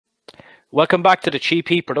Welcome back to the Cheap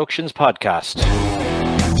Heat Productions podcast.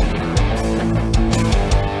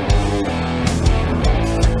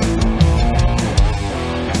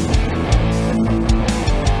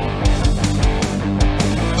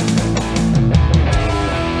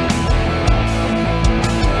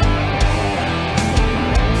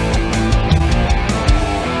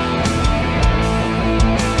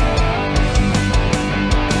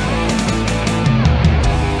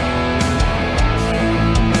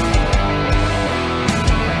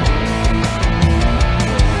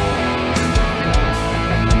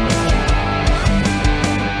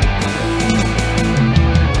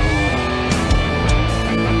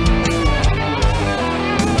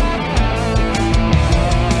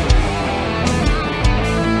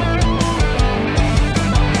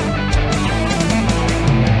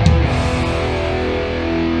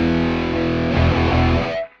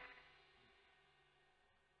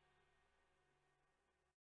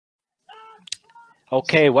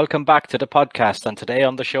 Okay, welcome back to the podcast. And today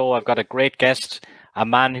on the show, I've got a great guest, a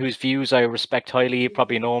man whose views I respect highly. You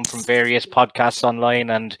probably know him from various podcasts online,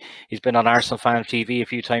 and he's been on Arsenal Fan TV a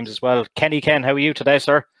few times as well. Kenny Ken, how are you today,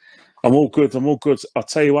 sir? I'm all good. I'll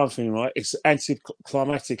tell you one thing, right? It's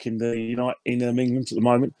anticlimactic in England at the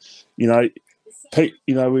moment.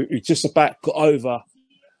 We just about got over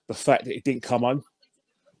the fact that it didn't come home.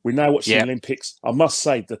 We now watch the Olympics. I must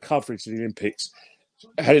say, the coverage of the Olympics,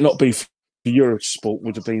 had it not been for Eurosport,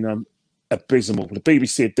 would have been abysmal. The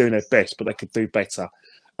BBC are doing their best, but they could do better.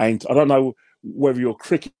 And I don't know whether you're a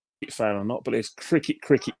cricket fan or not, but there's cricket,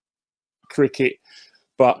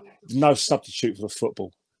 but no substitute for the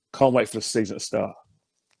football. Can't wait for the season to start.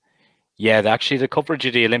 Yeah, actually, the coverage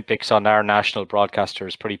of the Olympics on our national broadcaster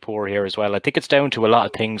is pretty poor here as well. I think it's down to a lot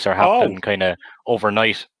of things are happening kind of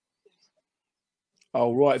overnight.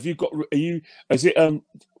 Oh, right. Is it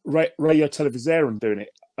Radio Televisión doing it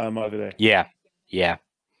over there? Yeah.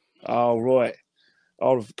 Oh, right.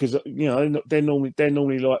 Oh, because they're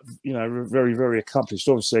normally like very, very accomplished.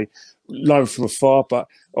 Obviously, known from afar, but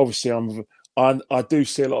obviously I do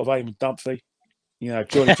see a lot of Eamon Dunphy.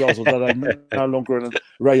 Johnny Giles, although they're no longer on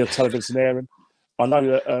Radio Televisión. I know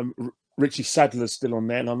that Richie Sadler's still on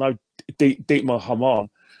there, and I know Dietmar Hamann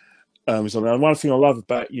is on there. And one thing I love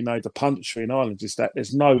about the punditry in Ireland is that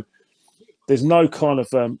there's no kind of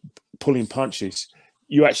pulling punches.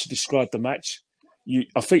 You actually describe the match.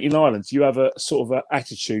 I think in Ireland you have a sort of an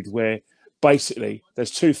attitude where basically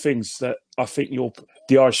there's two things that I think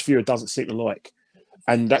the Irish viewer doesn't seem to like,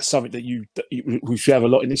 and that's something that we should have a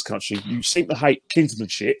lot in this country. You seem to hate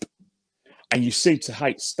kinsmanship, and you seem to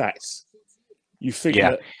hate stats. You think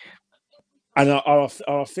that, and I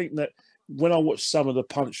think that when I watch some of the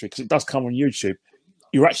punditry, because it does come on YouTube,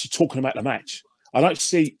 you're actually talking about the match. I don't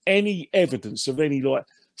see any evidence of any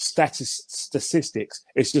statistics.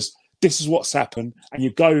 It's just, this is what's happened, and you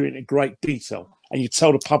go into great detail and you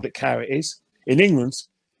tell the public how it is. In England,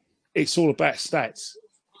 it's all about stats.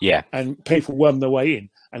 Yeah. And people worm their way in.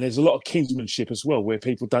 And there's a lot of kinsmanship as well, where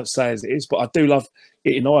people don't say as it is. But I do love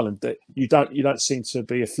it in Ireland that you don't seem to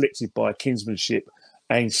be afflicted by kinsmanship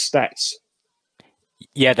and stats.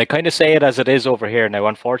 Yeah, they kind of say it as it is over here. Now,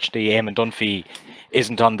 unfortunately, Eamon Dunphy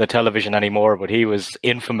isn't on the television anymore, but he was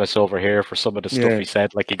infamous over here for some of the stuff he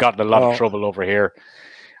said. Like, he got in a lot of trouble over here.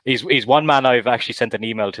 He's one man I've actually sent an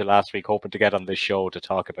email to last week, hoping to get on this show to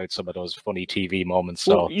talk about some of those funny TV moments.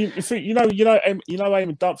 So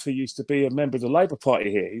Eamon Dunphy used to be a member of the Labour Party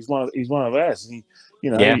here. He's one of ours. And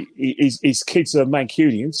his kids are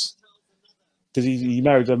Mancunians because he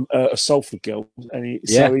married a Salford girl, and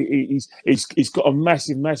he's got a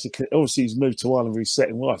massive. Obviously, he's moved to Ireland with his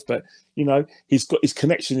second wife, but he's got his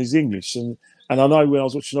connection is English. And I know when I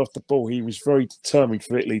was watching Off the Ball, he was very determined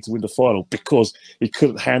for Italy to win the final because he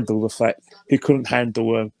couldn't handle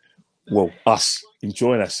us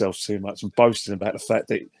enjoying ourselves too much and boasting about the fact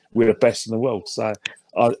that we're the best in the world. So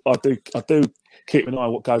I do keep an eye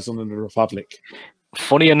on what goes on in the Republic.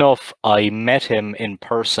 Funny enough, I met him in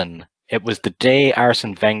person. It was the day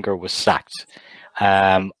Arsene Wenger was sacked.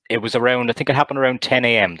 It was I think it happened around 10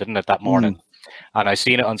 a.m., didn't it, that morning? And I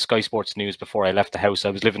seen it on Sky Sports News before I left the house. I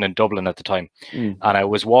was living in Dublin at the time. And I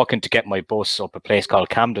was walking to get my bus up a place called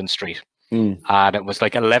Camden Street. And it was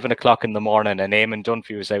like 11 o'clock in the morning, and Eamon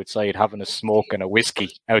Dunphy was outside having a smoke and a whiskey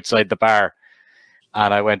outside the bar.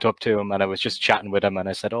 And I went up to him and I was just chatting with him, and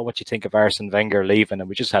I said, "Oh, what do you think of Arsene Wenger leaving?" And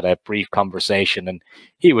we just had a brief conversation, and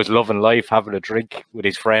he was loving life, having a drink with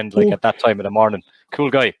his friend, at that time of the morning. Cool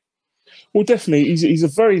guy. Well, definitely, he's a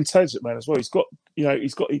very intelligent man as well. He's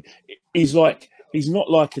not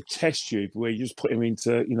like a test tube where you just put him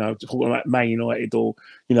into, talking about Man United or,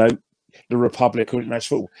 the Republic or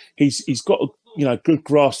international football. He's got good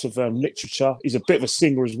grasp of literature. He's a bit of a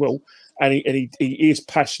singer as well, and he is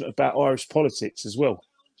passionate about Irish politics as well.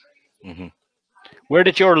 Mm-hmm. Where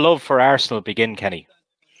did your love for Arsenal begin, Kenny?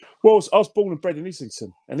 Well, I was born and bred in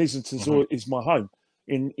Islington, and Islington is my home.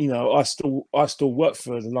 I still work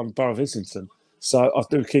for the London Borough of Islington, so I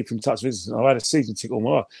do keep in touch with Islington. I had a season ticket all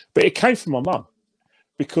my life, but it came from my mum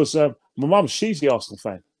because my mum, she's the Arsenal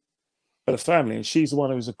fan of the family, and she's the one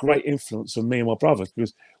who was a great influence on me and my brother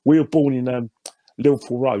because we were born in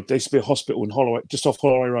Liverpool Road. There used to be a hospital in Holloway, just off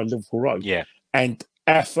Holloway Road, Liverpool Road. Yeah, and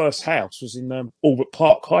our first house was in Albert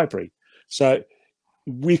Park, Highbury, so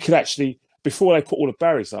we could actually, before they put all the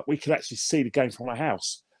barriers up, we could actually see the game from our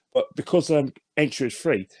house. But because entry is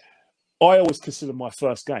free, I always consider my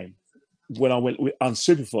first game when I went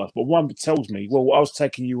unsupervised. But one tells me, well, I was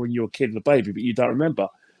taking you when you were a kid and a baby, but you don't remember.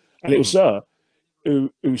 And it was her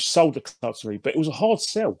who sold the club to me. But it was a hard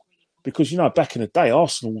sell because, back in the day,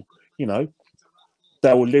 Arsenal, they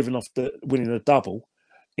were living off winning a double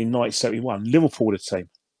in 1971. Liverpool were the team.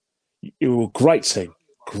 It was a great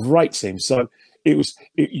team. So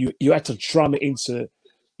you had to drum it into,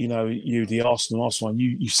 the Arsenal, and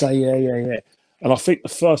you say, yeah. And I think the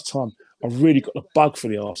first time I really got the bug for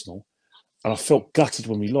the Arsenal, and I felt gutted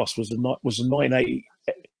when we lost, was the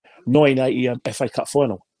 1980 FA Cup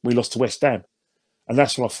final. We lost to West Ham. And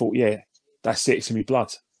that's when I thought, yeah, that's it. It's in my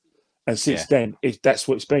blood. And since then, that's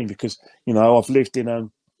what it's been because, I've lived in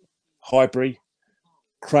Highbury,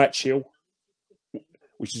 Crouch Hill,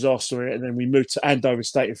 which is Arsenal, and then we moved to Andover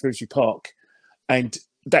Estate in Finsbury Park. And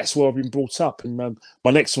that's where I've been brought up. And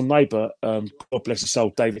my next door neighbour, God bless his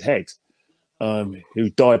soul, David Head, who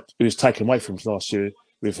died, who was taken away from us last year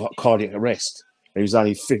with cardiac arrest. He was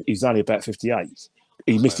only about 58.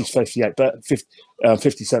 He missed his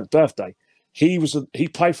 57th birthday. He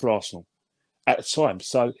played for Arsenal at the time.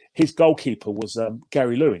 So his goalkeeper was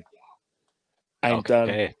Gary Lewin. And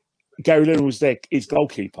Gary Lewin was his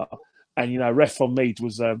goalkeeper. And, Ref von Mead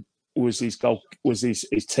was his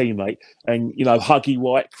teammate. And, Huggy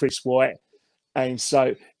White, Chris White. And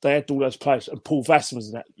so they had all those players. And Paul Vasson was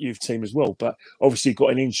in that youth team as well. But obviously he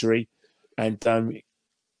got an injury. And,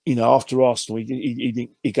 after Arsenal, he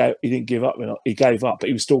didn't give up. He gave up, but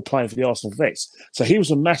he was still playing for the Arsenal Vets. So he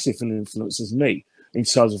was a massive influence as me in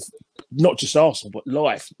terms of not just Arsenal, but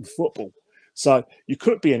life and football. So you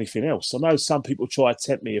couldn't be anything else. I know some people try to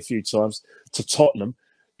tempt me a few times to Tottenham.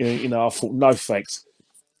 I thought, no thanks.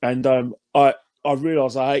 And I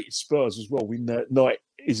realised I hated Spurs as well. In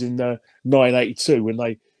 1982 when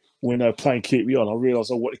they were playing QPR. I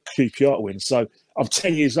realised I wanted QPR to win. So I'm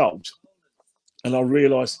 10 years old. And I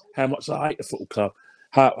realised how much I hate the football club,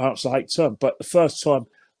 how much I hate term. But the first time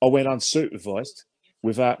I went unsupervised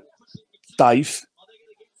without Dave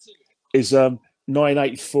is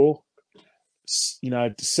 1984.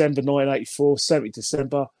 December 1984, 7th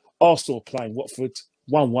December. Arsenal playing Watford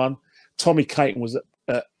 1-1. Tommy Caton was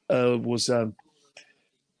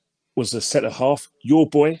the centre half. Your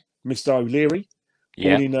boy, Mr. O'Leary,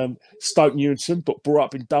 born in Stoke Newington, but brought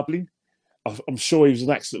up in Dublin. I'm sure he was an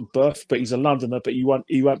accident birth, but he's a Londoner. But he won't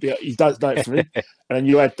be. He does know it for him. And then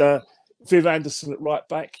you had Viv Anderson at right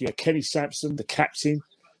back. You had Kenny Sampson, the captain.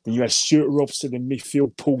 Then you had Stuart Robson in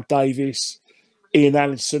midfield. Paul Davis, Ian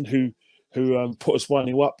Allinson, who put us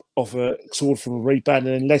 1-0 up off a sword from a rebound,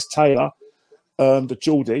 and then Les Taylor, the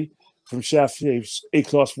Geordie from South Hughes,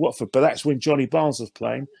 E-class Watford. But that's when Johnny Barnes was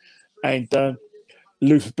playing, and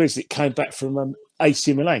Luther Bislett came back from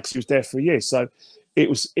AC Milan because he was there for a year. So. It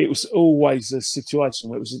was always a situation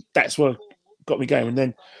where that's what got me going. And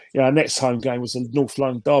then our next home game was the North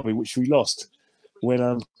London derby, which we lost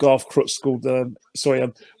when Garth Crooks scored.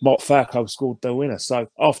 Mark Falco scored the winner. So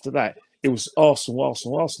after that, it was Arsenal,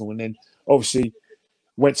 and then obviously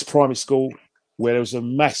went to primary school where there was a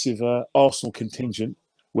massive Arsenal contingent,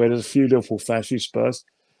 where there's a few Liverpool fans, a few Spurs,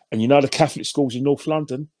 and the Catholic schools in North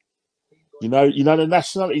London. You know the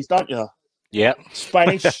nationalities, don't you? Yeah,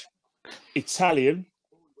 Spanish. Italian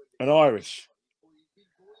and Irish,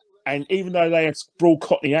 and even though they had broad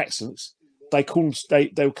Cockney accents, they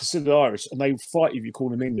were considered Irish, and they would fight if you call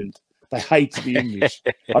them England. They hated the English.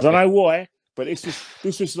 I don't know why, but this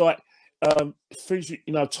was like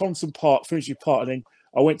Thompson Park, Finsbury Park, and then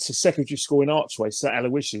I went to secondary school in Archway, St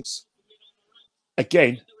Aloysius.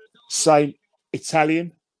 Again, same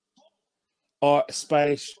Italian,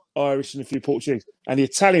 Spanish, Irish, and a few Portuguese, and the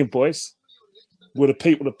Italian boys were the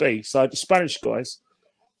people to be. So the Spanish guys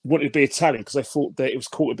wanted to be Italian because they thought that it was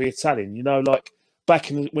cool to be Italian. Like back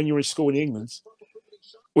when you were in school in England,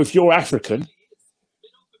 if you're African,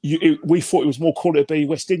 we thought it was more cool to be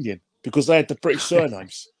West Indian because they had the British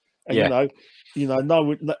surnames. And our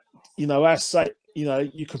you know,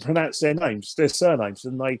 you can pronounce their names, their surnames,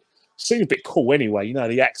 and they seem a bit cool anyway. You know,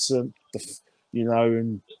 the accent, you know,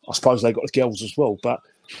 and I suppose they got the girls as well. But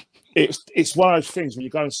it's one of those things when you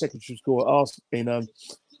go in secondary school in the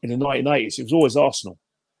 1980s, it was always Arsenal.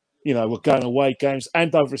 You know, we're going away games.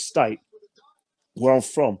 Andover Estate, where I'm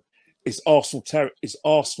from, it's Arsenal. It's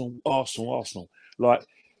Arsenal, Arsenal, Arsenal. Like,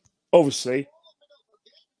 obviously,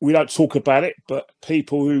 we don't talk about it, but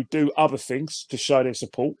people who do other things to show their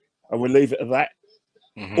support, and we'll leave it at that.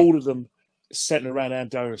 All of them centre around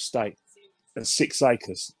Andover Estate and 6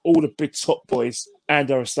 acres. All the big top boys,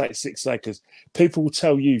 Andover Estate, 6 acres. People will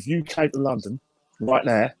tell you, if you came to London right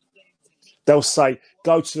now, they'll say,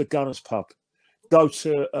 go to the Gunners pub, go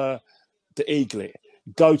to the Eaglet,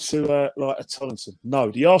 go to like a Tollington.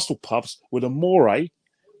 No, the Arsenal pubs were the Moray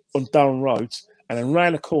on Durham Road, and then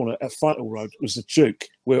round the corner at Frontal Road was the Duke,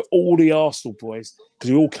 where all the Arsenal boys,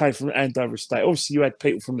 because we all came from Andover Estate. Obviously, you had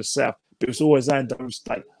people from the south, but it was always Andover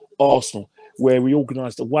Estate, Arsenal, where we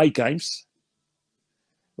organised away games,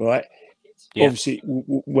 right? Yeah. Obviously,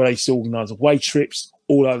 where they still organise away trips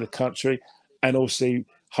all over the country, and obviously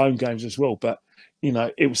home games as well. But you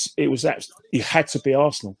know, it was you had to be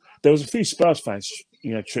Arsenal. There was a few Spurs fans,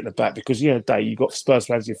 you know, tricking the back because you know, you got Spurs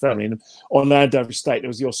fans in your family, and on Andover Estate there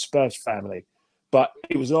was your Spurs family, but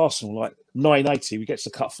it was Arsenal. Like 1980, we get to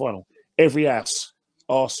the cup final. Every house,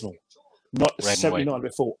 Arsenal. Not 79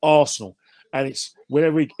 before, Arsenal. And it's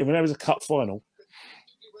whenever there's a cup final,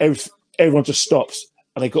 everyone just stops.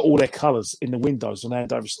 And they got all their colours in the windows on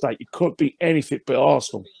Andover Estate. You couldn't be anything but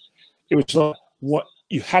Arsenal. It was like what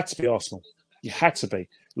you had to be Arsenal. You had to be.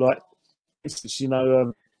 Like, for instance, you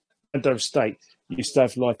know, Andover Estate used to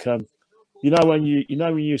have like you know when you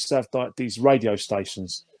used to have like these radio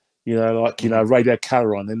stations, you know, like Radio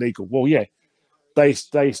Caroline, they're legal. Well, yeah, they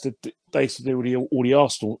used to do all the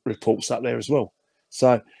Arsenal reports up there as well.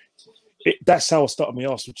 So that's how I started my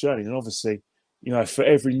Arsenal journey, and obviously. You know, for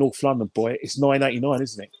every North London boy, it's 1989,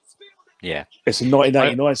 isn't it? Yeah. It's a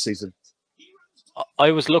 1989 season. I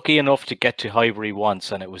was lucky enough to get to Highbury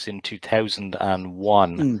once, and it was in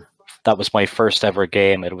 2001. That was my first ever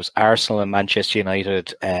game. It was Arsenal and Manchester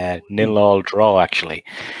United, 0-0 draw, actually.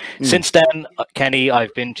 Since then, Kenny,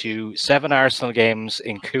 I've been to 7 Arsenal games,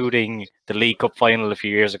 including the League Cup final a few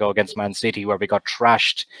years ago against Man City, where we got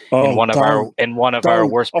trashed in one of our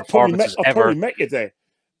worst performances ever. I probably met you there.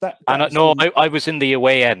 I was in the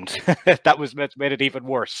away end. That was made it even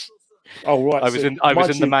worse. Oh right, I was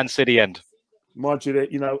in the Man City end. Mind you,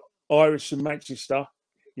 that you know, Irish and Manchester.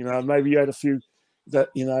 You know, maybe you had a few that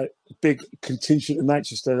you know big contingent in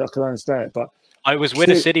Manchester. I can understand it, but I was with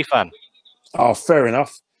a City fan. Oh, fair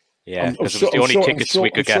enough. Yeah, because it was the only tickets we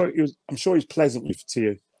could get. I'm sure he's pleasant to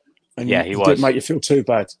you. And yeah, he was. Didn't make you feel too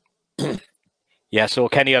bad. Yeah, so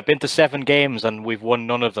Kenny, I've been to 7 games and we've won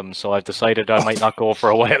none of them, so I've decided I might not go for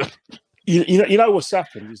a while. You know what's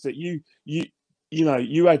happened is that you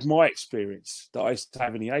had my experience that I used to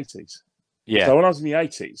have in the 80s. Yeah. So when I was in the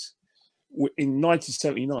 80s, in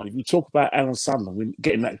 1979, if you talk about Alan Sunderland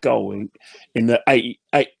getting that goal in the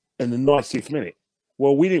 90th minute,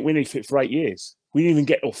 well, we didn't win anything for 8 years. We didn't even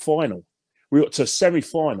get to a final. We got to a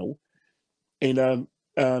semi-final in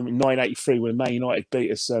 1983 when Man United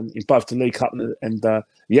beat us in both the League Cup and the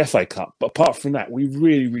FA Cup. But apart from that, we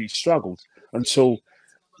really, really struggled until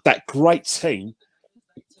that great team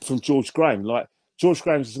from George Graham. Like, George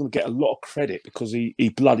Graham is going to get a lot of credit because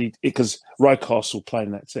because Rocastle played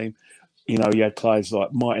in that team. You know, he had players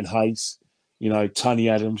like Martin Hayes, you know, Tony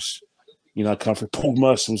Adams, you know, come through. Paul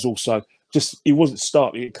Merson was also he wasn't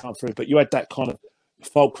starting, he didn't come through, but you had that kind of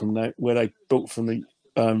fulcrum there where they built from the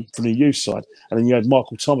youth side, and then you had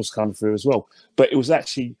Michael Thomas coming through as well. But it was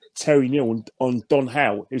actually Terry Neal and Don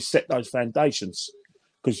Howe who set those foundations,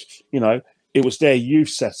 because you know it was their youth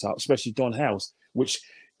setup, especially Don Howe's, which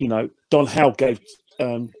you know Don Howe gave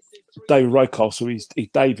David Rocastle his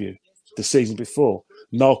debut the season before.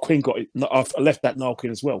 Niall Quinn got it. I left that Niall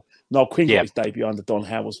Quinn as well. Niall Quinn got his debut under Don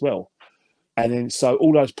Howe as well, and then so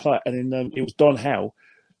all those players, and then it was Don Howe.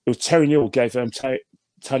 It was Terry Neal gave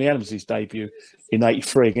Tony Adams his debut in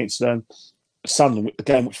 '83 against Sunderland, a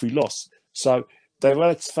game which we lost. So they've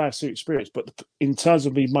had a fantastic experience. But in terms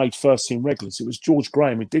of being made first team regulars, it was George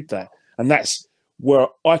Graham who did that, and that's where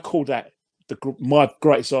I call that my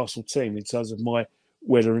greatest Arsenal team in terms of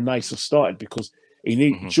where the Renaissance started, because he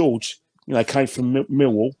needed George. You know, came from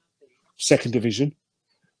Millwall, 2nd division,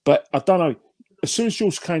 but I don't know. As soon as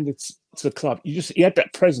George came to the club, he had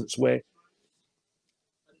that presence where.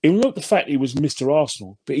 It wasn't the fact he was Mr.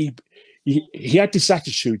 Arsenal, but he had this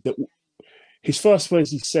attitude that his first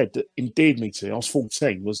words he said that endeared me to him, I was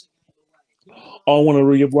 14, was, I want to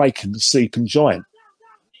reawaken the sleeping giant.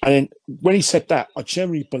 And then when he said that, I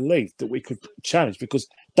genuinely believed that we could challenge, because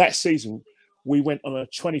that season we went on a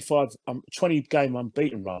 20 game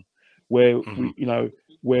unbeaten run where we, you know,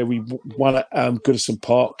 where we won at Goodison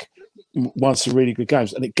Park, won some really good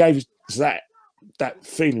games, and it gave us that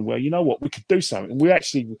feeling where, you know what, we could do something. And we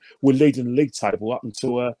actually were leading the league table up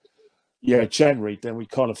until January. Then we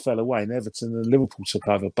kind of fell away, and Everton and Liverpool took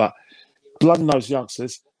over. But blooding those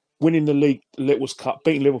youngsters, winning the league, Littlewell's Cup,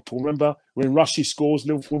 beating Liverpool. Remember when Rushy scores,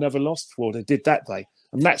 Liverpool never lost? Well, they did that day,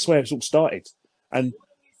 and that's where it all started. And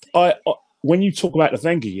I when you talk about the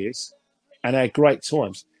Wenger years and our great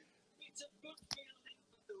times,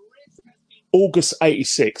 August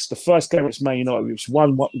 '86, the first game against Man United, which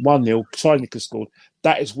was 1-0, Tynick scored.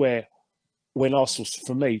 That is where, when Arsenal,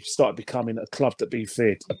 for me, started becoming a club that be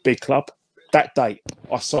feared, a big club. That day,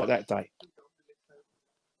 I saw it that day.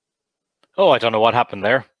 Oh, I don't know what happened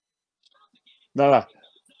there. No.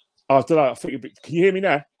 I don't know. I think can you hear me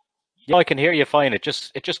now? Yeah, I can hear you fine. It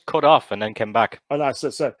just cut off and then came back. I know.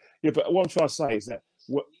 So yeah, but what I'm trying to say is that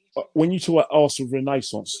when you talk about Arsenal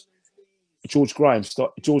Renaissance, George Graham,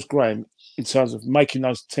 in terms of making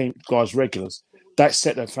those team guys regulars, that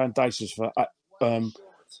set the foundations for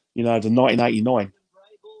you know, the 1989,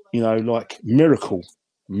 you know, like miracle.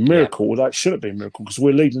 Although it shouldn't be a miracle because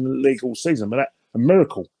we're leading the league all season, but a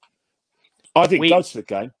miracle. I didn't go to the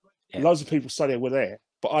game. Yeah. Loads of people say they were there,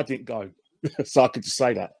 but I didn't go. So I could just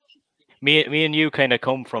say that. Me and you kind of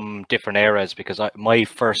come from different eras, because my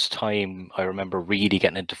first time I remember really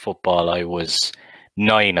getting into football, I was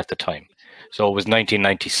 9 at the time. So it was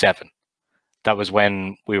 1997. That was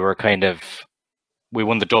when we won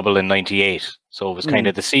the double in 98. So it was kind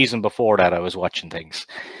of the season before that I was watching things.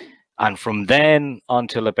 And from then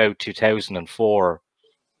until about 2004,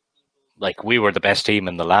 like, we were the best team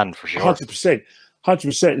in the land for sure. 100%.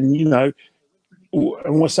 And, you know,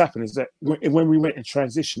 and what's happened is that when we went in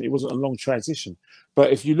transition, it wasn't a long transition.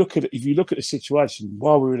 But if you look at the situation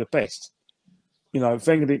while we were the best, you know,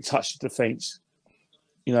 Wenger didn't touch the defence.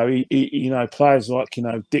 You know, he you know, players like, you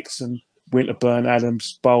know, Dixon, Winterburn,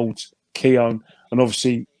 Adams, Bold, Keown, and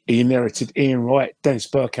obviously he inherited Ian Wright, Dennis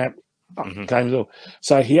Bergkamp, came as well.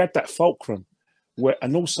 So he had that fulcrum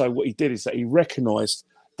and also what he did is that he recognised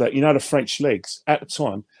that, you know, the French leagues at the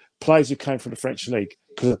time, players who came from the French league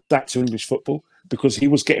could adapt to English football, because he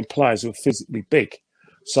was getting players who were physically big.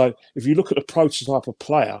 So if you look at the prototype of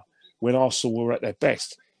player when Arsenal were at their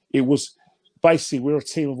best, it was basically, we're a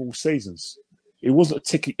team of all seasons. It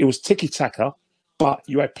wasn't it was tiki-taka, but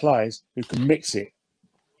you had players who could mix it,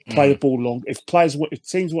 play the ball long. If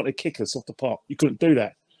teams wanted to kick us off the park, you couldn't do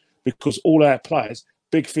that, because all our players,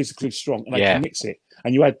 big, physically strong, and they could mix it.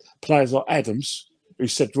 And you had players like Adams who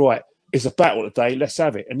said, right, it's a battle today, let's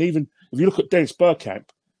have it. And even if you look at Dennis Bergkamp,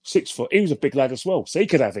 6 foot, he was a big lad as well, so he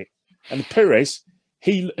could have it. And Pires,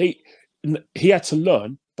 he had to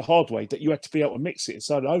learn the hard way that you had to be able to mix it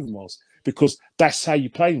inside Overmars, because that's how you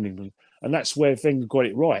play in England, and that's where Wenger got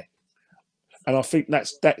it right. And I think that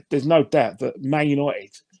there's no doubt that Man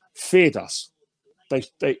United feared us.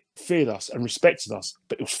 They feared us and respected us,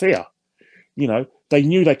 but it was fear. You know, they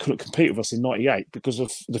knew they couldn't compete with us in '98 because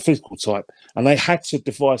of the physical type, and they had to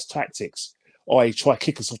devise tactics, i.e., try to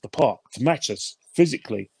kick us off the park to match us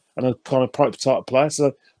physically and a kind of prototype player.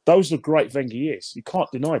 So those are great Wenger years. You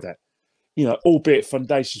can't deny that. You know, albeit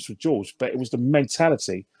foundations for George, but it was the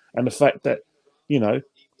mentality and the fact that, you know,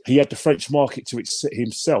 he had the French market to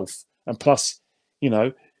himself, and plus, you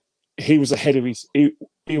know, he was ahead of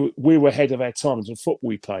we were ahead of our times in football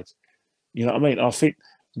we played. You know what I mean? I think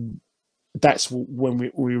that's when we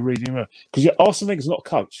were really, because Arsene Wenger's not a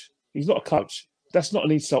coach. He's not a coach. That's not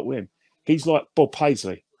an insult to him. He's like Bob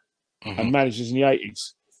Paisley and managers in the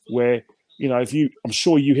 80s, where, you know, I'm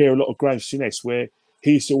sure you hear a lot of Graham Souness, where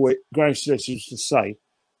Graham Souness used to say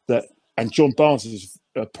that, and John Barnes is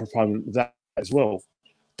a proponent of that as well.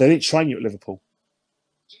 They didn't train you at Liverpool.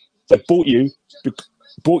 They bought you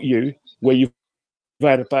where you've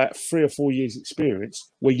had about 3 or 4 years experience,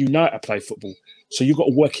 where you know how to play football. So you've got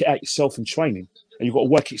to work it out yourself in training, and you've got to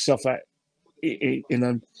work yourself out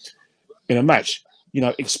in a match. You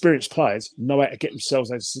know, experienced players know how to get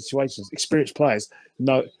themselves out of situations. Experienced players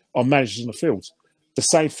are managers on the field. The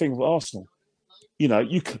same thing with Arsenal. You know,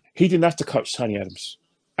 he didn't have to coach Tony Adams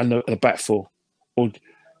and the back four, or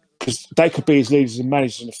because they could be his leaders and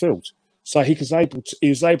managers in the field. So he was able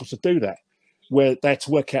to do that, where they had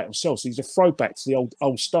to work out themselves. So he's a throwback to the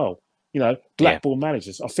old style. You know, blackball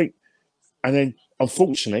managers. I think, and then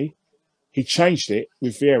unfortunately, he changed it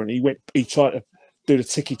with Vieira, and he tried to do the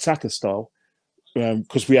tiki-taka style.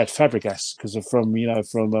 Because we had Fabregas, from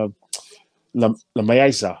La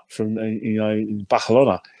Maesa, from in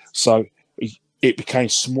Barcelona. So it became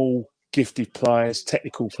small, gifted players,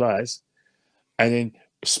 technical players, and then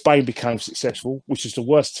Spain became successful, which is the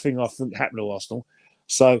worst thing I think happened to Arsenal.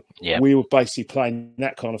 So we were basically playing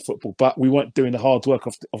that kind of football, but we weren't doing the hard work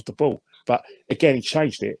of the ball. But again, he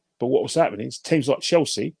changed it. But what was happening is teams like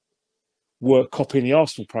Chelsea were copying the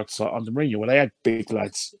Arsenal prototype under Mourinho, where they had big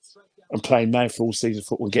lads and playing man for all season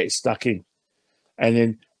football and getting stuck in. And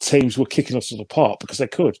then teams were kicking us to the park because they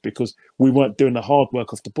could, because we weren't doing the hard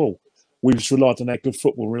work off the ball. We just relied on their good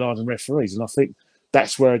football, relied on referees. And I think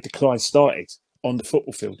that's where a decline started on the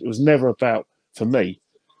football field. It was never about, for me,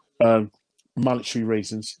 monetary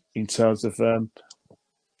reasons in terms of,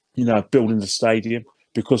 building the stadium.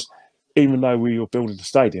 Because even though we were building the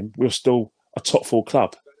stadium, we were still a top four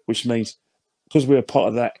club, which means because we were part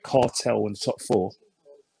of that cartel in the top four,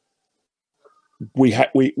 we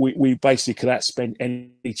basically could outspend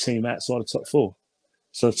any team outside the top four.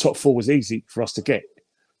 So the top four was easy for us to get.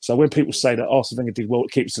 So when people say that Arsene Wenger did well to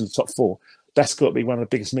keep us in the top four, that's got to be one of the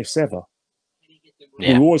biggest myths ever.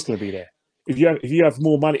 Yeah. We're always going to be there. If you have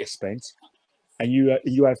more money to spend, and you're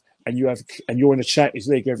in the Champions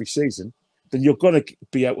League every season, then you're going to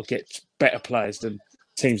be able to get better players than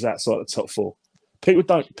teams outside the top four. People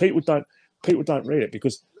don't read it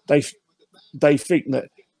because they think that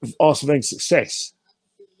Arsene Wenger's success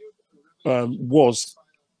was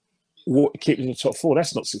keeping in the top four.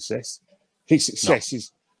 That's not success. His success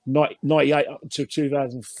is 98 up until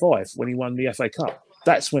 2005 when he won the FA Cup.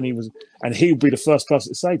 That's when he was, and he would be the first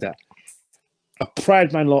person to say that. A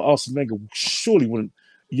proud man like Arsene Wenger surely wouldn't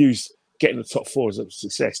use getting the top four as a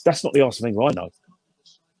success. That's not the Arsene Wenger I know.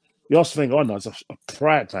 The Arsene Wenger I know is a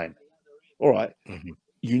proud man. All right,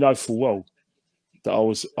 you know full well that I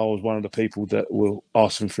was one of the people that were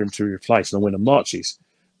asking for him to be replaced and win the marches,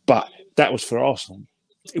 but that was for Arsenal.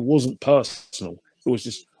 It wasn't personal. It was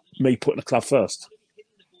just me putting the club first.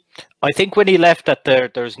 I think when he left, that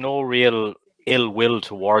there's no real ill will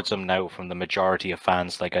towards him now from the majority of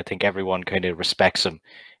fans. Like, I think everyone kind of respects him.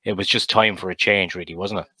 It was just time for a change, really,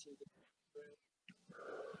 wasn't it?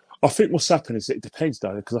 I think what's happened is, it depends,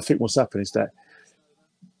 though, because I think what's happened is that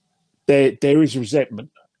there is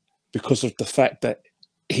resentment because of the fact that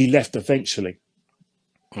he left eventually.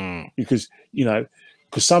 Because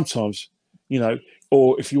sometimes,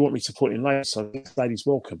 or if you want me to put it in later, so ladies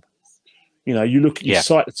welcome. You look at you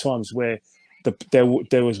cite the times where there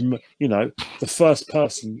was, the first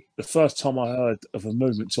time I heard of a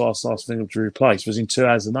movement to ask Arsene Wenger to replace was in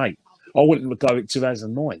 2008. I wouldn't go in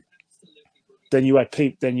 2009. Then you had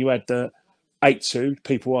the 8-2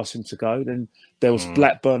 people asked him to go. Then there was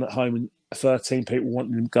Blackburn at home and 13 people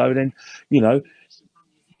wanting him to go. Then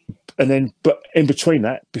but in between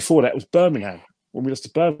that, before that was Birmingham when we lost to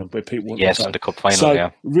Birmingham, where people wanted to go. In the cup final.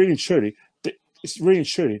 So really and truly, it's really and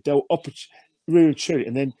truly they'll really and truly,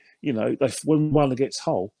 and then when we won against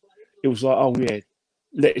Hull, it was like, oh yeah,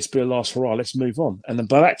 let this be a last hurrah, let's move on. And then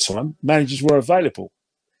by that time, managers were available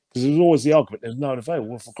because there was always the argument there's no one available.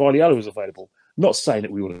 Well, if Guardiola was available, not saying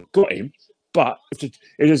that we would have got him, but if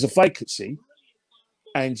there's a vacancy,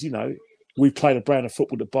 and we played a brand of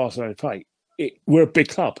football that Barcelona play, we're a big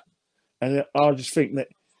club, and I just think that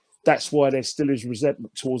that's why there still is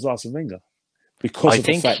resentment towards Arsene Wenger because of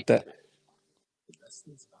the fact that.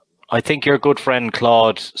 I think your good friend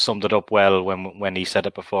Claude summed it up well when he said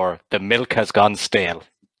it before. The milk has gone stale.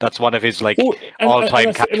 That's one of his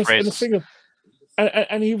all-time catchphrases.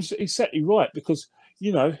 And he's exactly right, because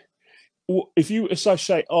if you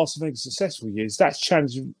associate Arsene Wenger's successful years, that's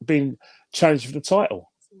being challenged for the title.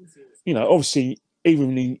 Obviously,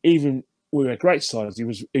 even we were great sides, he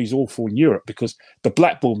was awful in Europe because the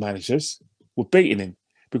black ball managers were beating him.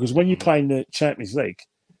 Because when you play in the Champions League,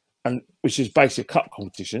 and which is basically a cup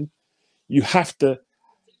competition, you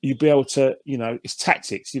be able to, it's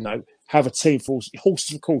tactics, have a team for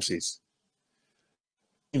horses for courses.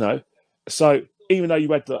 So even though you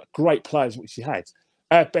had the great players which you had,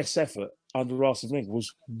 our best effort under Arsene Wenger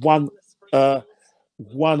was one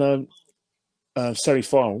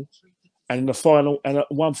semi-final, and in the final, and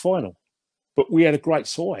one final. But we had a great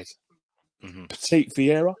side. Petit,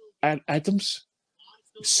 Vieira, and Adams,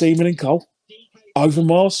 Seaman in goal,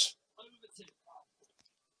 Overmars,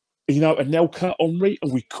 Anelka, Henry,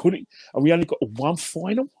 and we couldn't, and we only got one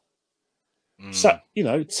final. So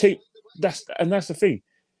team. That's the thing.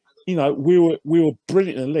 We were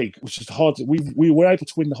brilliant in the league, which is hard. We were able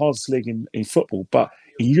to win the hardest league in football, but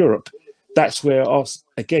in Europe, that's where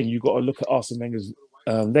again you got to look at Arsene Wenger's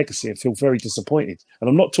legacy and feel very disappointed. And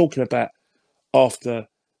I'm not talking about after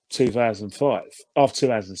 2005, after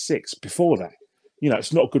 2006. Before that,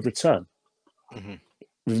 it's not a good return,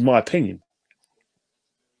 in my opinion.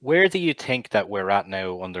 Where do you think that we're at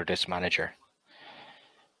now under this manager?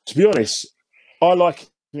 To be honest, I like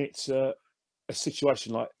it a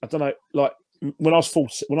situation like, I don't know, like when I was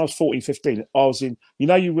 14, 15, I was in,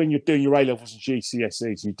 when you're doing your A levels and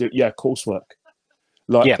GCSEs, you do coursework.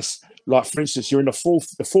 Like Yeah. like for instance, you're in the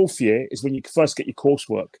fourth year is when you first get your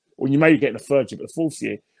coursework, or you may get in the third year, but the fourth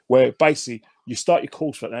year where basically you start your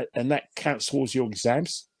coursework and that counts towards your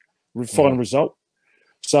exams, final result.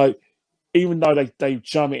 So even though they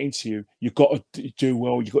jam it into you, you've got to do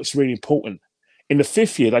well. It's really important. In the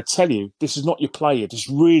fifth year, they tell you this is not your play year. This is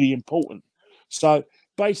really important. So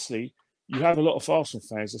basically, you have a lot of Arsenal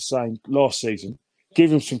fans are saying last season, give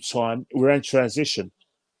them some time. We're in transition,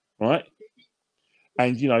 right?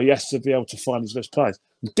 And he has to be able to find his best players.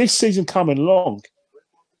 This season coming along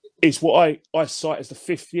is what I cite as the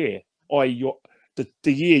fifth year, i.e.,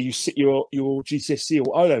 the year you sit your GCSE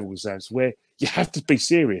or O level exams, where you have to be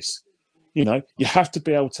serious. You have to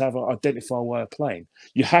be able to have an identified way of playing.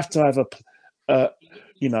 You have to have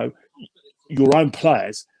your own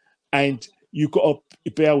players, and you've got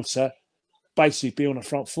to be able to basically be on the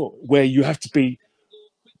front foot, where you have to be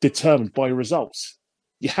determined by your results.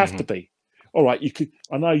 You have to be. All right, you could.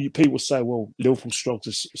 I know people say, "Well, Liverpool's strong,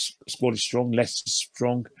 the squad is strong, Leicester's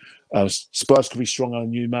strong, Spurs could be strong on a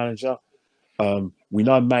new manager. We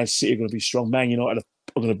know Man City are going to be strong. Man United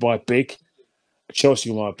are going to buy big.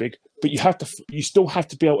 Chelsea will buy big." But you still have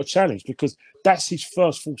to be able to challenge, because that's his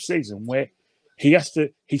first full season where he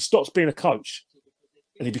stops being a coach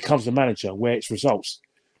and he becomes a manager, where it's results.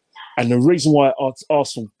 And the reason why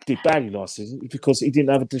Arsenal did badly last season is because he didn't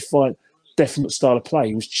have a definite style of play.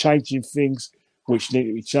 He was changing things which needed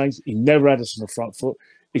to be changed. He never had us on the front foot.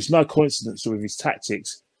 It's no coincidence with his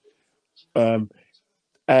tactics. All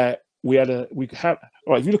right,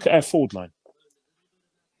 if you look at our forward line,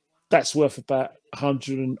 that's worth about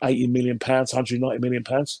 £180 million, £190 million.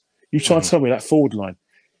 You try and tell me that forward line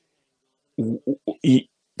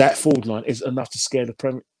is enough to scare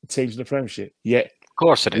the teams in the Premiership? Yet, of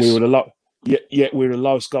course it is. We were the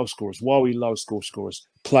lowest goal scorers. Why are we lowest goal scorers?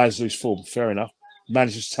 Players lose form, fair enough.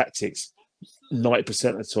 Managers' tactics,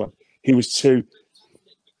 90% of the time. He's too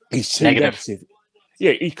negative.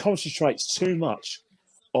 Yeah, he concentrates too much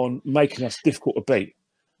on making us difficult to beat,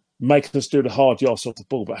 making us do the hard yards off the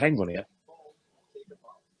ball. But hang on here.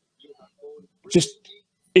 Just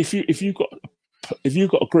if you've got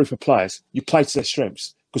a group of players, you play to their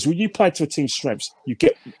strengths. Because when you play to a team's strengths, you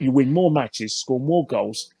win more matches, score more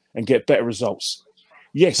goals, and get better results.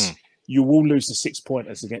 Yes, you will lose the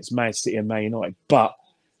 6-pointers against Man City and Man United, but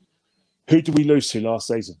who did we lose to last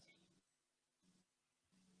season?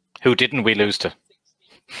 Who didn't we lose to?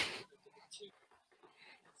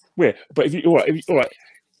 Where? But all right,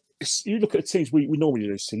 you look at the teams we normally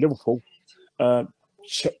lose to. Liverpool,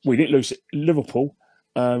 we didn't lose to Liverpool.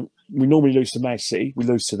 We normally lose to Man City. We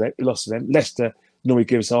lost to them. Leicester normally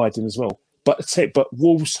gives us a hiding as well. But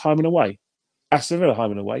Wolves home and away, Aston Villa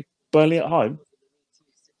home and away, Burnley at home.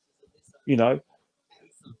 We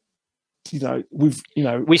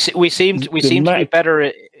seem to be better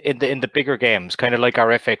in the bigger games, kind of like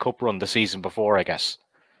our FA Cup run the season before, I guess.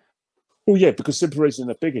 Well, yeah, because simply in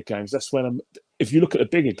the bigger games, that's when if you look at the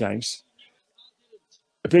bigger games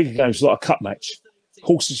is like a cup match,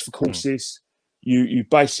 horses for courses. You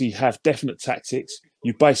basically have definite tactics.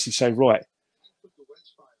 You basically say, right,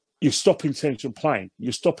 you're stopping teams from playing.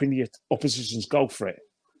 You're stopping the opposition's goal threat.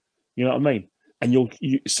 You know what I mean?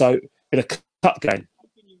 And so in a cup game,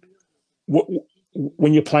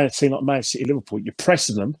 when you're playing a team like Man City, Liverpool, you're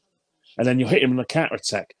pressing them, and then you're hitting them in a counter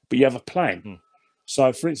attack. But you have a plan.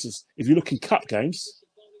 So, for instance, if you look in cup games,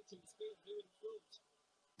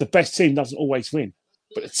 the best team doesn't always win,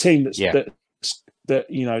 but the team that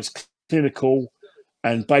is clinical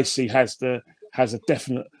and basically has a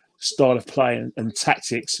definite style of play and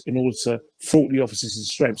tactics in order to thwart the opposition's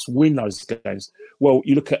strengths, win those games. Well,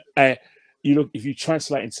 if you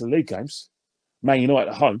translate into league games, Man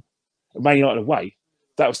United at home, Man United away,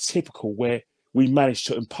 that was typical, where we managed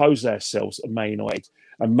to impose ourselves at Man United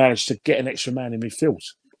and managed to get an extra man in midfield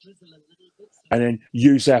and then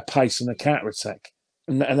use our pace in the counter attack,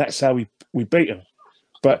 and that's how we beat them.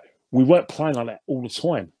 But we weren't playing like that all the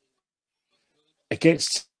time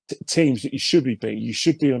against teams that you should be beating. You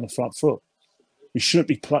should be on the front foot. You shouldn't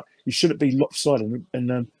be lopsided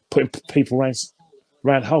and putting people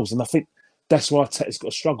around holes. And I think that's why Arteta's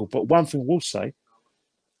got to struggle. But one thing we'll say,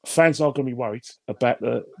 fans are going to be worried about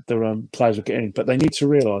the players we're getting in, but they need to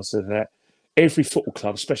realise that every football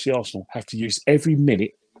club, especially Arsenal, have to use every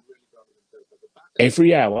minute,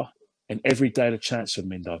 every hour, and every day of the transfer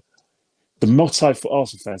window. The motto for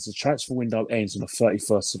Arsenal fans: the transfer window ends on the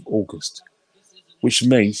 31st of August. which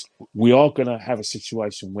means we are going to have a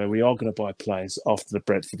situation where we are going to buy players after the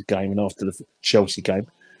Brentford game and after the Chelsea game,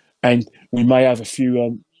 and we may have a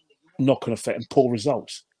few knock-on effect and poor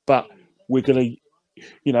results. But we're going to,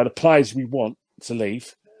 the players we want to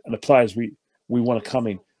leave and the players we want to come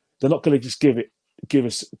in, they're not going to just give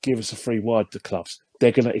us a free ride to clubs.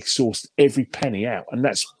 They're going to exhaust every penny out, and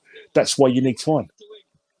that's why you need time.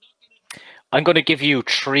 I'm going to give you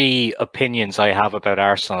 3 opinions I have about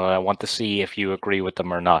Arsenal, and I want to see if you agree with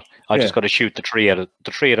them or not. I just got to shoot the three of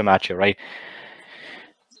them at you, right?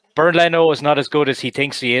 Bernd Leno is not as good as he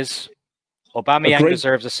thinks he is. Aubameyang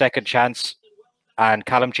deserves a second chance, and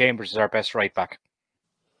Callum Chambers is our best right back.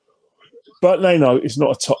 But Leno is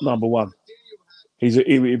not a top number 1.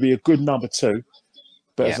 He would be a good number 2,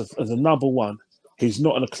 but as a number 1, he's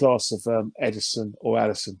not in a class of Edison or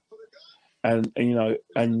Alisson.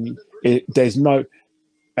 It's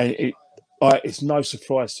no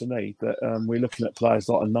surprise to me that we're looking at players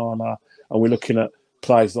like Onana, and we're looking at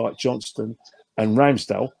players like Johnston and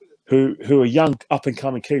Ramsdale, who are young up and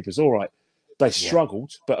coming keepers. All right, they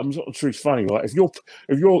struggled, but I'm not sure it's funny, right? If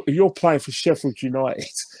you're playing for Sheffield United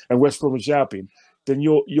and West Bromwich Albion, then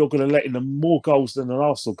you're going to let in them more goals than an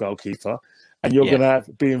Arsenal goalkeeper, and you're going to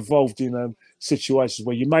be involved in situations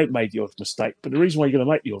where you may have made the odd mistake. But the reason why you're going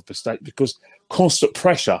to make the odd mistake because constant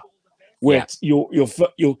pressure, where you're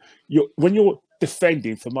when you're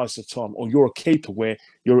defending for most of the time, or you're a keeper where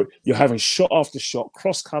you're having shot after shot,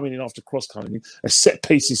 cross coming in after cross coming in, and set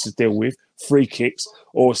pieces to deal with, free kicks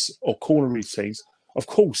or corner routines. Of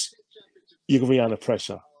course, you're going to be under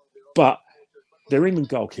pressure, but they're England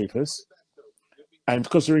goalkeepers. And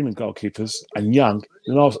because they're England goalkeepers and young,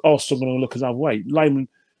 then Arsenal going to look another way. Leno,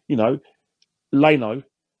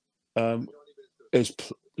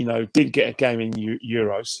 didn't get a game in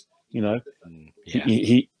Euros.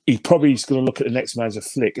 He probably is going to look at the next man as a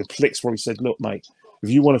Flick. And Flick's probably said, "Look, mate, if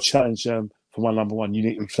you want to challenge for my number 1, you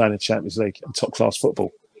need to be playing the Champions League and top class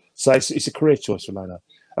football." So it's a career choice for Leno.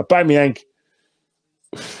 Aubameyang,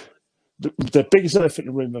 the biggest elephant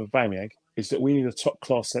in the room of Aubameyang is that we need a top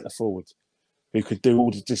class centre forward who could do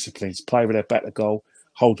all the disciplines, play with their back to goal,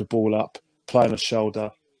 hold the ball up, play on the shoulder,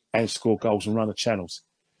 and score goals and run the channels.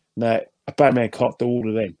 Now, Aubameyang can't do all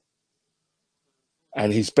of them.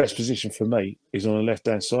 And his best position for me is on the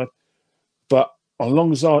left-hand side. But as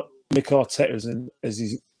long as Mick Arteta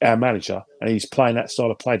is our manager and he's playing that style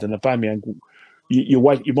of play, then Aubameyang, you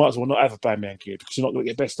might as well not have Aubameyang here because you're not going to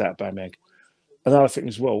get best out of Aubameyang. Another thing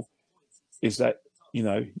as well is that,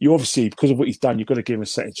 you obviously, because of what he's done, you've got to give him a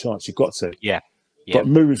second chance. You've got to. Yeah. But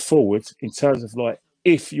moving forward, in terms of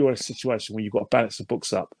if you're in a situation where you've got to balance the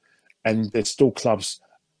books up and there's still clubs,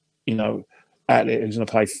 out there who's going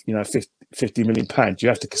to pay, £50 million, you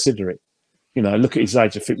have to consider it. Look at his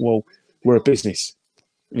age and think, well, we're a business.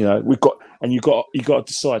 You've got to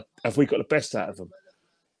decide, have we got the best out of them?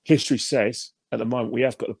 History says at the moment we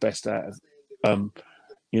have got the best out of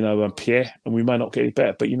Pierre, and we may not get any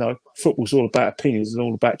better. But football's all about opinions. It's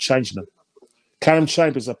all about changing them. Callum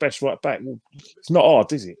Chambers, the best right back. Well, it's not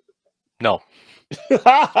hard, is it? No.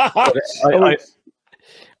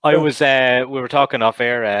 I was. We were talking off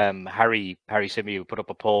air. Harry Simi put up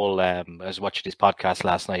a poll. I was watching his podcast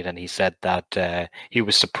last night, and he said that he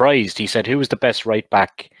was surprised. He said, "Who is the best right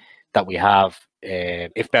back that we have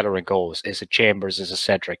if Bellerin goes? Is it Chambers? Is it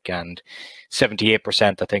Cedric?" And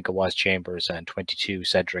 78%, I think it was Chambers, and 22%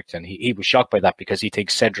 Cedric. And he was shocked by that because he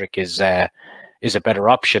thinks Cedric is a better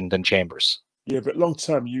option than Chambers. Yeah, but long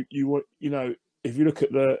term, if you look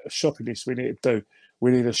at the shopping list we need to do,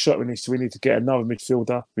 we need a shopping list. We need to get another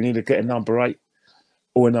midfielder. We need to get a number 8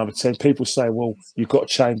 or a number 10. People say, well, you've got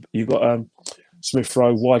Smith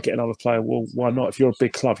Rowe. Why get another player? Well, why not? If you're a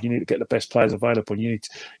big club, you need to get the best players available.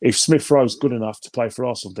 If Smith Rowe's good enough to play for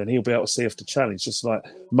Arsenal, then he'll be able to see off the challenge, just like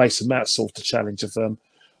Mason Mount saw off the challenge of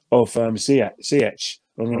Ziyech,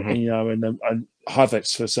 and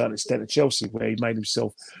Havertz to a certain extent at Chelsea, where he made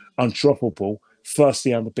himself undroppable.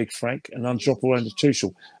 Firstly under Big Frank and undroppable under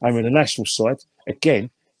Tuchel. And with the national side, again,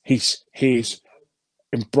 he's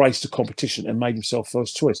embraced the competition and made himself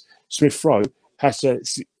first choice. Smith Rowe has to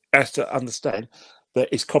understand that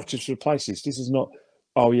it's competition for places. This is not,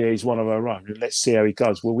 oh yeah, he's one of our own. Let's see how he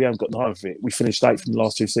goes. Well, we haven't got the home of it. We finished 8th in the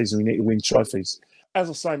last 2 seasons. We need to win trophies. As I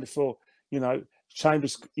was saying before,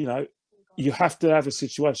 Chambers, you have to have a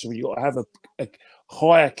situation where you've got to have a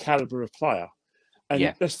higher caliber of player.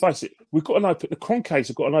 And let's face it, the Kroenkes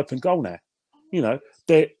have got an open goal now.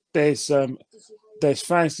 There's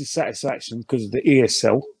fans' dissatisfaction because of the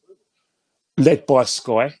ESL, led by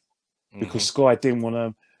Sky, because Sky didn't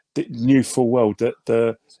want to, knew full well that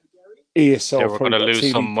the ESL... They were going to lose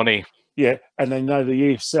some money. Yeah, and they know the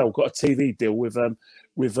ESL got a TV deal with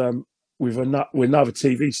another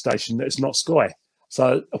TV station that's not Sky.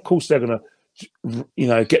 So of course they're going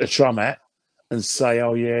to get the drum out and say,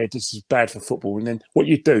 "Oh yeah, this is bad for football." And then what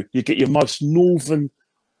you do, you get your most northern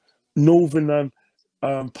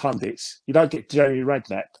pundits. You don't get Jeremy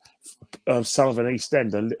Redknapp, son of an East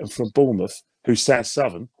Ender from Bournemouth, who's South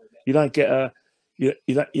Southern. You don't get you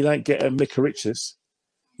don't get a Micah Richards.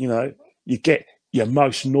 You get your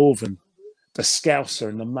most northern, the Scouser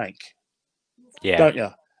and the Manc, don't you?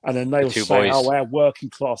 And then they'll say, "Oh, how working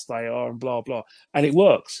class they are," and blah blah, and it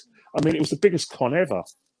works. I mean, it was the biggest con ever.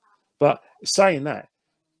 But saying that,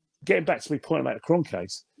 getting back to me pointing out the Cron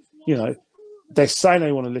case, they're saying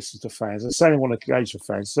they want to listen to fans. They're saying they want to engage with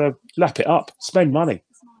fans. So lap it up, spend money.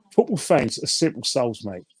 Football fans are simple souls,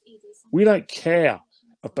 mate. We don't care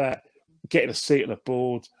about getting a seat on the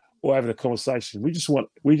board or having a conversation. We just want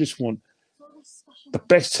the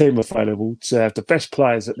best team available to have the best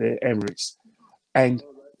players at the Emirates and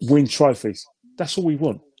win trophies. That's all we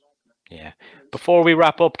want. Yeah. Before we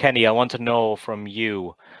wrap up, Kenny, I want to know from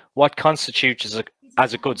you what constitutes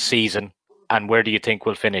as a good season, and where do you think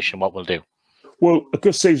we'll finish and what we'll do? Well, a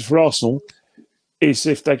good season for Arsenal is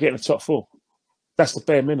if they get in the top four. That's the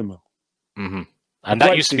bare minimum. Mm-hmm. And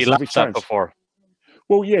that used to be laughed at before.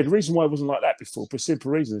 Well, yeah, the reason why it wasn't like that before, for a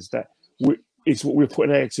simple reason, is that it's what we're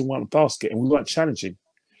putting eggs in one basket, and we weren't challenging.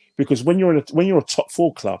 Because when you're a top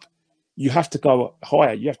four club, you have to go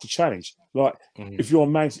higher. You have to challenge. Like if you're a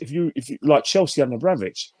man, if you like Chelsea under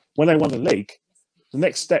Abramovich, when they won the league, the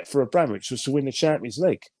next step for Abramovich was to win the Champions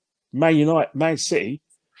League. Man City,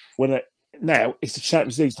 now it's the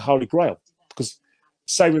Champions League's the Holy Grail. Because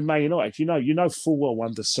same with Man United, you know full well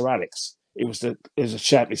under Sir Alex, it was a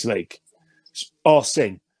Champions League.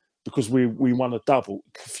 Arsene, because we won a double.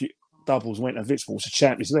 Doubles went invincible. It's a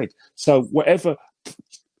Champions League. So whatever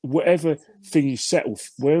thing you settle,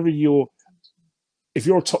 if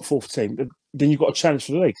you're a top four team, then you've got a challenge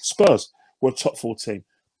for the league. Spurs were a top four team.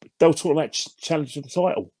 They'll talk about challenge for the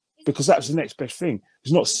title because that's the next best thing.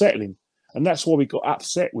 It's not settling. And that's why we got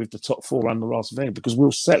upset with the top four under Arsene Wenger, because we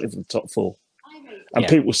were settling for the top four. And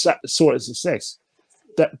people saw it as success.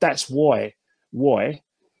 That's why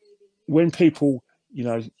when people,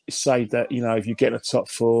 say that, if you get a top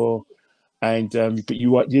four and but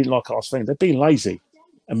you didn't like Arsene Wenger, they're being lazy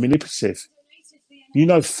and manipulative. You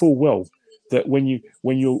know full well that when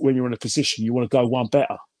you're in a position, you want to go one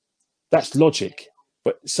better. That's logic.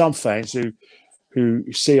 But some fans who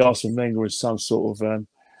see Arsene Wenger as some sort of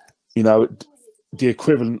the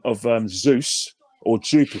equivalent of Zeus or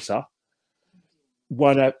Jupiter,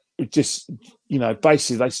 want to just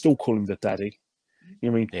basically they still call him the daddy. I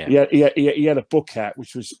mean, yeah. he had a book out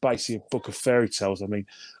which was basically a book of fairy tales. I mean,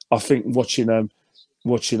 I think watching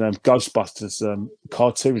Ghostbusters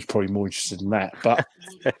cartoon was probably more interested in that. But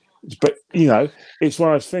it's one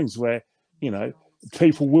of those things where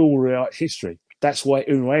people will rewrite history. That's why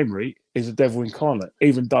Unai Emery is a devil incarnate,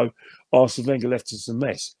 even though Arsene Wenger left us a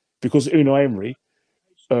mess, because Unai Emery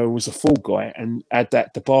was a fool guy and had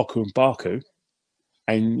that debacle in Baku,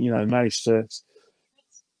 and managed to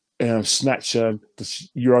snatch the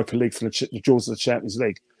Europa League from the jaws of the Champions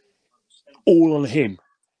League. All on him.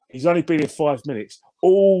 He's only been here 5 minutes.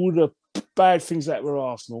 All the bad things that were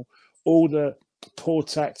Arsenal, all the poor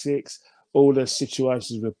tactics, all the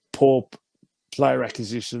situations with poor player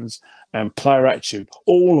acquisitions and player attitude,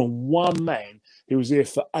 all on one man who was here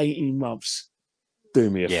for 18 months. Do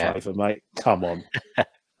me a favour, mate. Come on.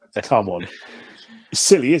 Come on. It's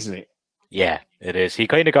silly, isn't it? Yeah, it is. He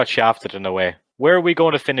kind of got shafted in a way. Where are we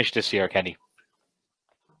going to finish this year, Kenny?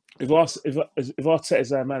 If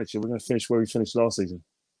Arteta's our manager, we're going to finish where we finished last season.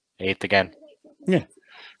 8th again. Yeah,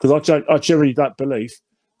 because I generally don't believe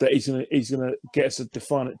that he's going to get us a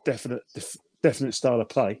definite style of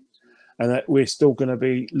play, and that we're still going to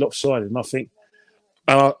be lopsided. And I think,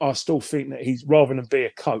 I still think that he's rather than be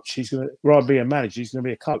a coach, rather than be a manager, he's going to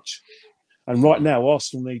be a coach. And right now,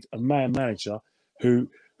 Arsenal need a manager who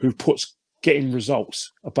puts getting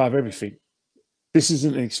results above everything. This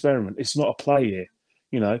isn't an experiment. It's not a play here.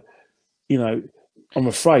 I'm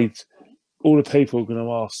afraid all the people are going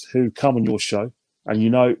to ask who come on your show, and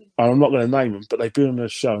I'm not going to name them, but they've been on the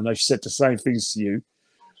show and they've said the same things to you.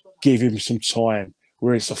 Give him some time,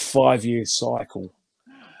 where it's a 5-year cycle,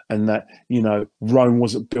 and that Rome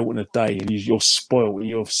wasn't built in a day, and you're spoiled and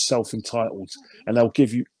you're self-entitled, and they'll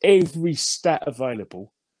give you every stat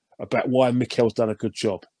available about why Mikel's done a good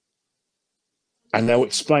job. And they'll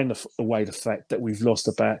explain away the fact that we've lost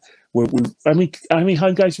about how many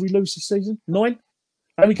home games did we lose this season? 9?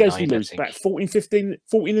 How many games did we lose? About 14, 15,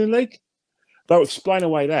 14 in the league? They'll explain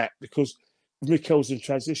away that because Mikel's in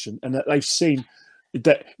transition, and that they've seen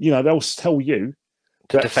that, they'll tell you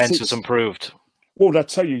the defence has improved. Well, they'll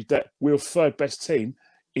tell you that we're third best team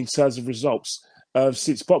in terms of results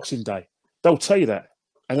since Boxing Day. They'll tell you that,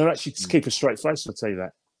 and they'll actually keep a straight face to tell you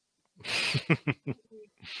that.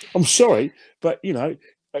 I'm sorry, but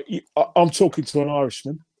I'm talking to an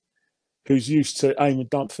Irishman who's used to aim and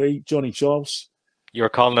dump feet, Johnny Giles. You're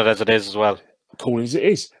calling it as it is as well. Calling as it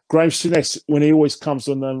is. Graham Souness, when he always comes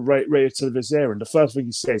on Radio Televisión, the first thing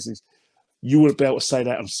he says is, "You wouldn't be able to say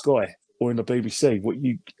that on Sky or in the BBC."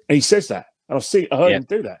 And he says that, and I heard him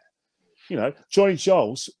do that. Johnny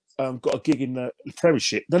Giles got a gig in the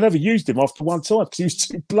Premiership. They never used him after one time because he was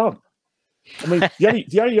too blunt. I mean,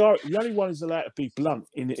 the only one who's allowed to be blunt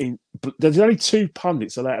there's only two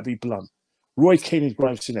pundits allowed to be blunt: Roy Keane and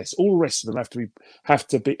Graham Souness. All the rest of them have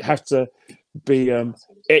to be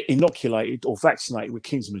inoculated or vaccinated with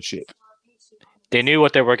kinsmanship. They knew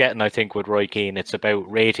what they were getting, I think, with Roy Keane. It's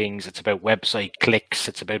about ratings, it's about website clicks,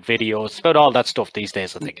 it's about videos, it's about all that stuff these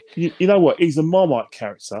days, I think. You know what? He's a Marmite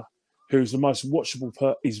character who's the most watchable.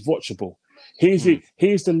 He's watchable. He's the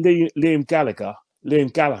Liam Gallagher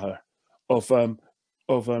of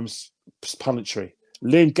punditry.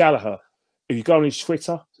 Liam Gallagher, if you go on his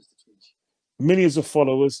Twitter, millions of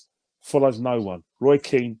followers, follows no one. Roy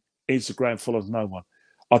Keane, Instagram, follows no one.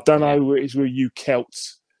 I don't know where you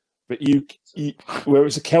Celts, but where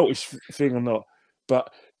it's a Celtish thing or not.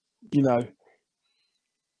 But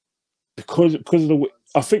because of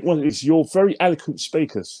I think one is you're very eloquent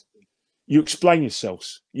speakers. You explain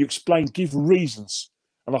yourselves. You give reasons,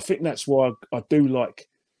 and I think that's why I do like,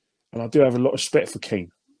 and I do have a lot of respect for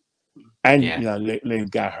Keane, and Liam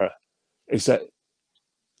Gallagher. Is that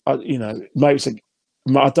maybe it's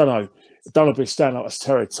I don't know. Don't be stand up a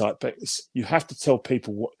stereotype, but you have to tell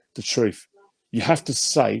people the truth. You have to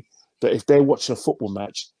say that if they're watching a football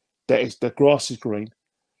match, that the grass is green,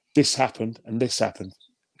 this happened and this happened.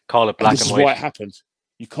 Call it black and white. This is why it happened.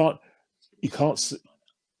 You can't.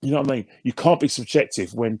 You know what I mean? You can't be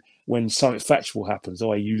subjective when something factual happens.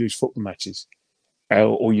 Oh, you lose football matches,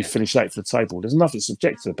 or you finish 8th for the table. There's nothing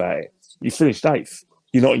subjective about it. You finished 8th.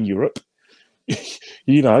 You're not in Europe.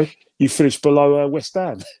 You finished below West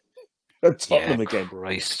Ham. Tottenham again.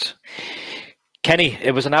 Christ. Kenny,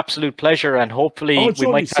 it was an absolute pleasure, and hopefully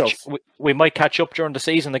we might catch up during the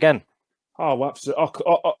season again. Oh, absolutely!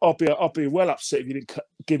 I'll be well upset if you didn't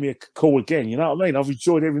give me a call again. You know what I mean? I've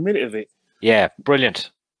enjoyed every minute of it. Yeah, brilliant.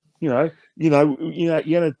 At the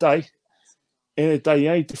end of the day, the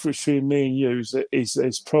only difference between me and you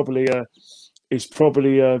is probably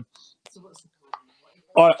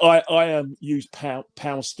I use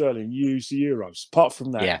pound sterling, you use the euros. Apart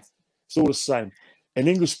from that, it's all the same. An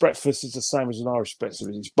English breakfast is the same as an Irish breakfast.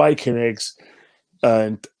 It's bacon, eggs,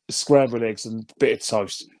 and scrambled eggs and a bit of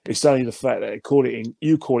toast. It's only the fact that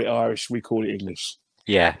you call it Irish, we call it English.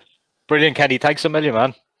 Yeah. Brilliant, Kenny. Thanks a million,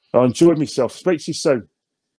 man. I enjoyed myself. Speak to you soon.